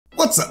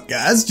What's up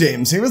guys,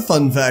 James here with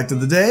Fun Fact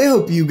of the Day.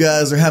 Hope you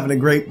guys are having a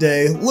great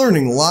day,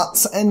 learning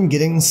lots and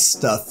getting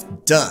stuff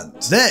done.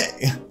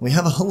 Today, we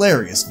have a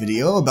hilarious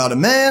video about a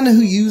man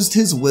who used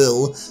his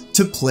will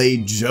to play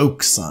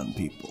jokes on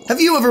people. Have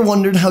you ever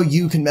wondered how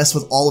you can mess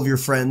with all of your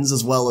friends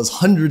as well as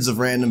hundreds of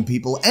random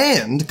people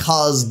and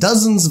cause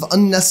dozens of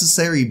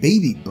unnecessary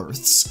baby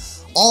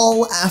births,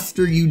 all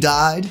after you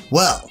died?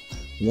 Well,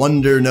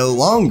 wonder no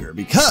longer,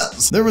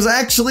 because there was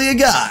actually a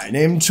guy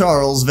named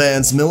Charles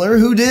Vance Miller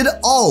who did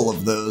all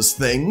of those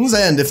things,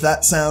 and if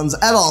that sounds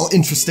at all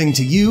interesting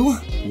to you,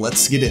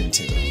 let's get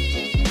into it.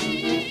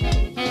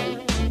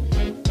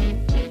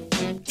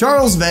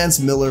 Charles Vance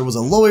Miller was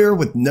a lawyer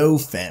with no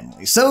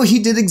family, so he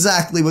did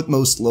exactly what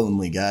most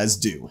lonely guys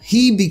do.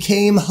 He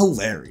became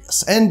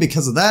hilarious, and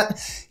because of that,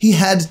 he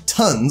had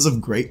tons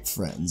of great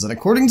friends, and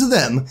according to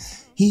them,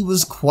 he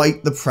was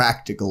quite the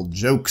practical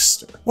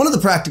jokester. One of the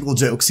practical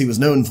jokes he was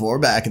known for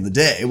back in the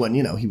day when,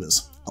 he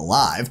was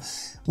alive,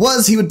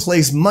 was he would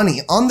place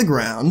money on the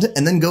ground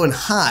and then go and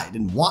hide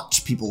and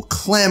watch people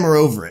clamber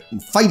over it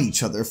and fight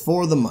each other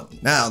for the money.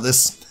 Now,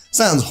 this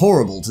sounds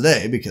horrible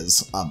today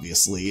because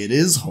obviously it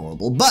is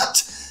horrible,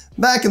 but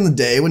back in the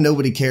day when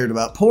nobody cared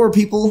about poor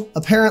people,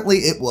 apparently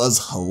it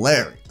was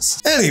hilarious.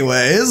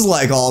 Anyways,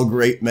 like all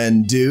great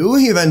men do,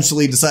 he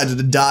eventually decided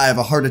to die of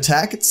a heart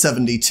attack at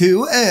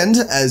 72, and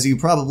as you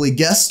probably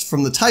guessed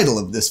from the title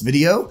of this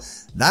video,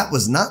 that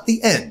was not the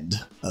end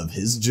of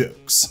his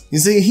jokes. You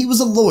see, he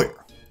was a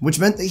lawyer, which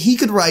meant that he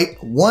could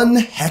write one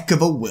heck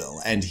of a will,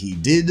 and he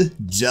did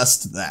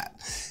just that.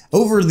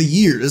 Over the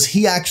years,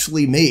 he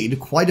actually made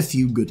quite a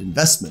few good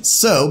investments,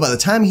 so by the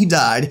time he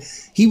died,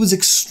 he was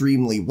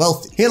extremely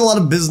wealthy. He had a lot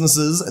of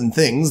businesses and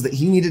things that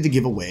he needed to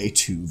give away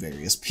to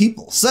various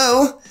people,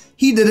 so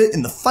he did it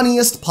in the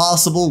funniest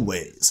possible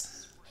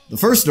ways. The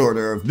first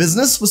order of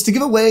business was to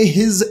give away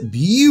his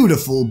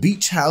beautiful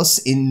beach house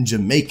in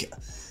Jamaica.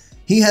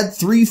 He had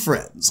 3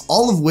 friends,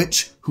 all of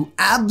which who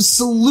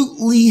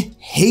absolutely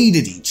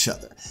hated each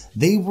other.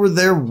 They were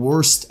their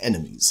worst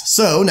enemies.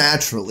 So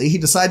naturally, he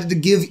decided to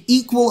give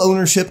equal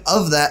ownership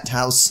of that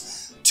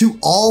house to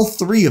all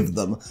 3 of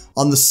them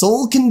on the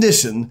sole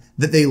condition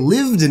that they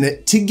lived in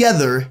it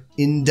together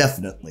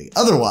indefinitely.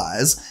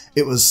 Otherwise,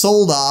 it was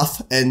sold off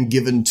and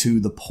given to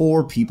the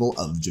poor people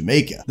of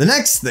Jamaica. The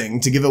next thing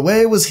to give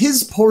away was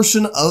his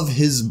portion of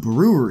his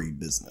brewery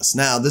business.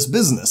 Now, this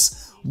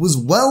business was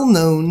well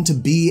known to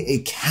be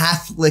a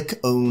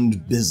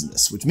Catholic-owned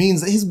business, which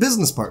means that his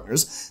business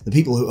partners, the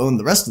people who owned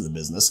the rest of the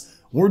business,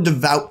 were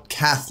devout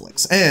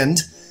Catholics. And,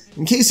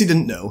 in case you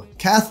didn't know,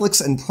 Catholics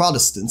and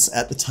Protestants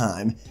at the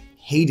time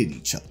hated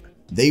each other.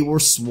 They were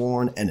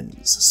sworn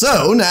enemies.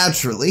 So,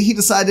 naturally, he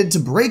decided to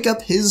break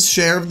up his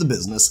share of the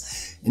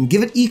business and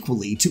give it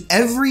equally to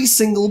every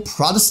single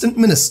Protestant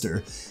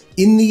minister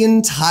in the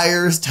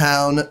entire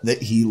town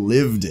that he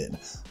lived in.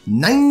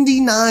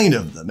 99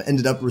 of them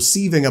ended up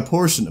receiving a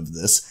portion of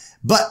this,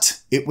 but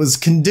it was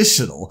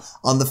conditional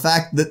on the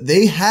fact that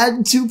they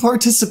had to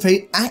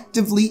participate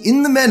actively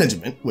in the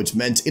management, which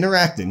meant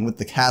interacting with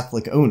the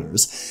Catholic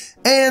owners,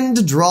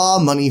 and draw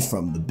money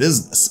from the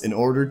business in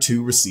order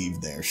to receive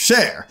their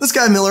share. This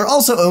guy Miller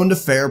also owned a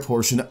fair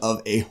portion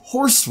of a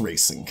horse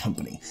racing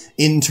company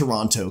in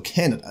Toronto,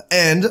 Canada,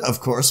 and of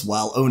course,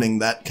 while owning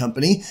that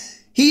company,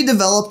 he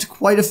developed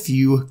quite a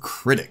few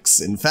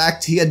critics. In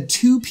fact, he had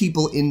 2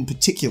 people in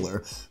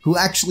particular who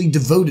actually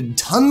devoted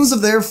tons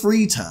of their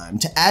free time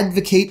to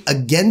advocate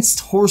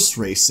against horse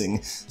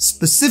racing,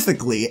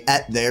 specifically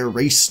at their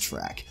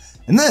racetrack.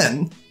 And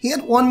then, he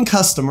had one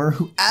customer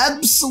who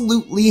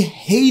absolutely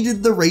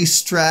hated the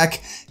racetrack,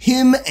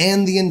 him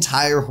and the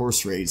entire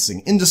horse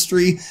racing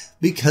industry,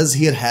 because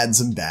he had had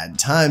some bad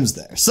times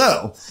there.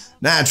 So,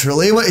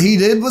 naturally, what he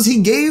did was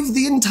he gave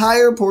the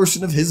entire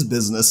portion of his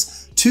business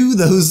to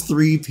those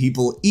 3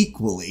 people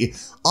equally,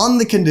 on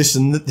the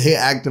condition that they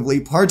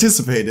actively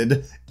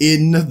participated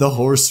in the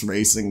horse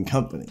racing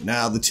company.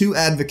 Now, the 2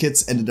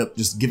 advocates ended up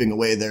just giving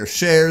away their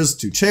shares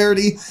to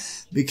charity,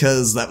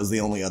 because that was the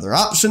only other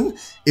option,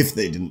 if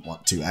they didn't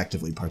want to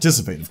actively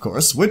participate, of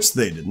course, which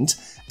they didn't.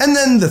 And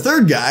then the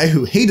 3rd guy,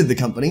 who hated the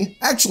company,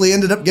 actually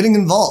ended up getting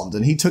involved,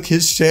 and he took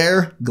his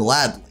share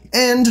gladly.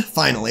 And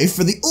finally,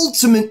 for the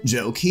ultimate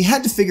joke, he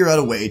had to figure out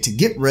a way to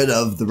get rid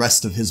of the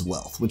rest of his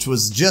wealth, which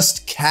was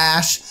just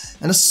cash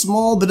and a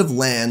small bit of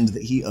land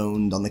that he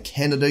owned on the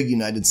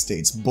Canada-United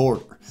States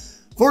border.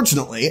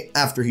 Fortunately,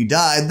 after he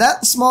died,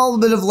 that small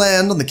bit of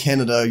land on the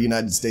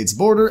Canada-United States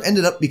border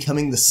ended up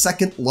becoming the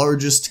 2nd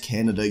largest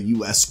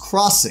Canada-US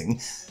crossing,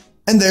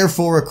 and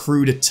therefore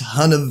accrued a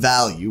ton of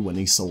value when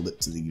he sold it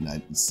to the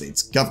United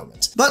States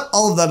government. But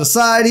all of that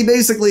aside, he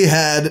basically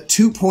had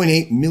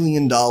 $2.8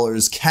 million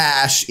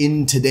cash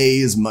in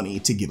today's money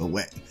to give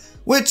away,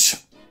 which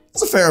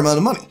is a fair amount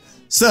of money.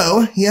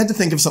 So he had to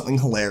think of something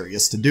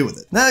hilarious to do with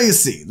it. Now you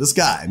see, this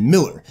guy,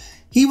 Miller,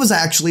 he was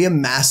actually a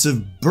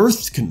massive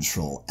birth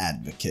control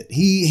advocate.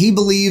 He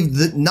believed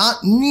that not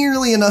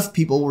nearly enough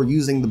people were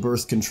using the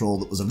birth control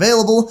that was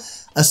available,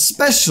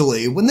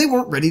 especially when they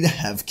weren't ready to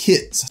have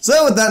kids.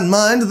 So with that in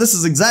mind, this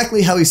is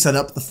exactly how he set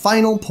up the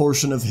final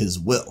portion of his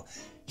will.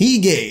 He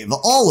gave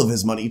all of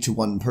his money to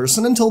one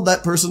person and told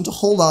that person to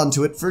hold on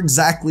to it for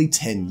exactly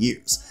 10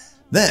 years.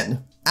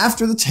 Then,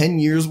 after the 10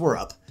 years were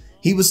up,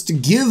 he was to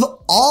give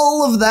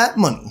all of that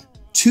money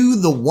to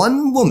the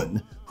one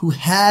woman who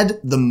had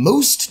the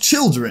most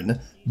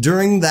children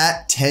during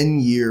that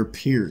 10-year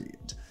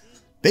period.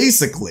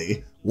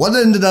 Basically, what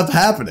ended up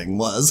happening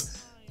was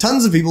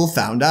tons of people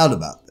found out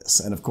about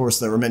this, and of course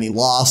there were many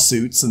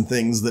lawsuits and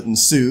things that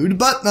ensued,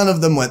 but none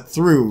of them went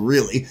through,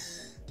 really.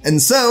 And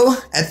so,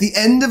 at the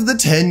end of the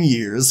 10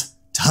 years,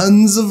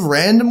 tons of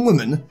random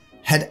women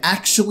had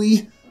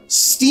actually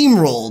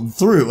steamrolled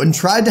through and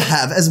tried to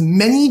have as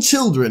many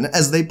children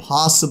as they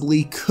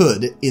possibly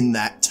could in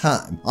that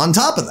time. On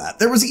top of that,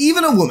 there was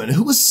even a woman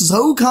who was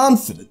so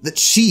confident that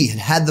she had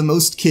had the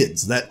most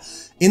kids that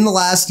in the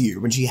last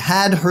year, when she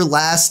had her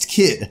last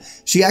kid,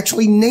 she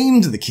actually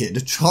named the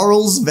kid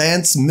Charles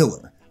Vance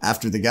Miller,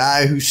 after the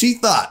guy who she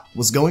thought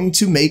was going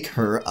to make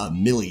her a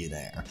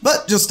millionaire.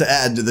 But just to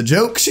add to the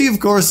joke, she of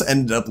course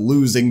ended up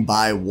losing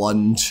by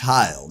one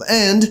child,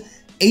 and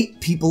 8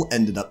 people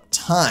ended up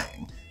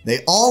dying.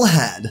 They all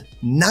had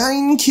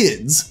 9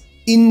 kids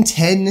in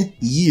 10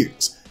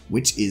 years,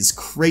 which is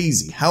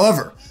crazy.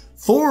 However,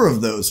 4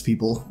 of those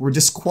people were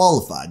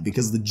disqualified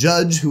because the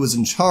judge who was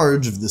in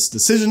charge of this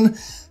decision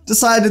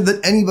decided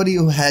that anybody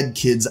who had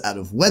kids out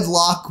of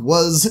wedlock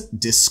was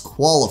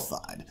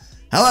disqualified.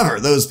 However,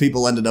 those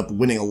people ended up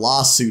winning a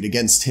lawsuit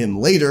against him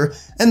later,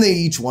 and they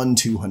each won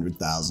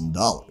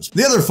 $200,000.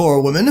 The other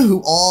 4 women,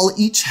 who all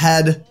each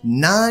had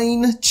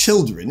 9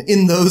 children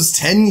in those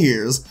 10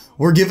 years,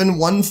 were given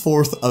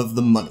 1/4 of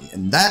the money,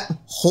 and that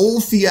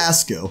whole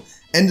fiasco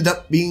ended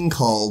up being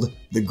called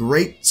the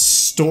Great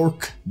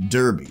Stork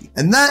Derby.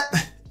 And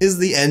that is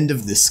the end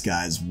of this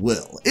guy's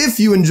will. If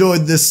you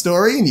enjoyed this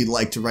story and you'd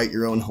like to write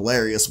your own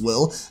hilarious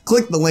will,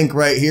 click the link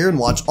right here and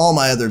watch all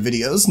my other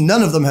videos.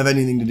 None of them have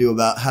anything to do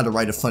about how to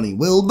write a funny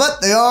will,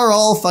 but they are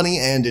all funny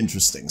and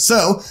interesting.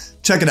 So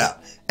check it out.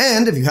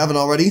 And if you haven't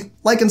already,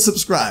 like and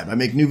subscribe. I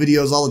make new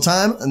videos all the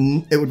time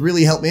and it would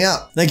really help me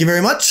out. Thank you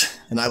very much,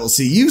 and I will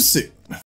see you soon.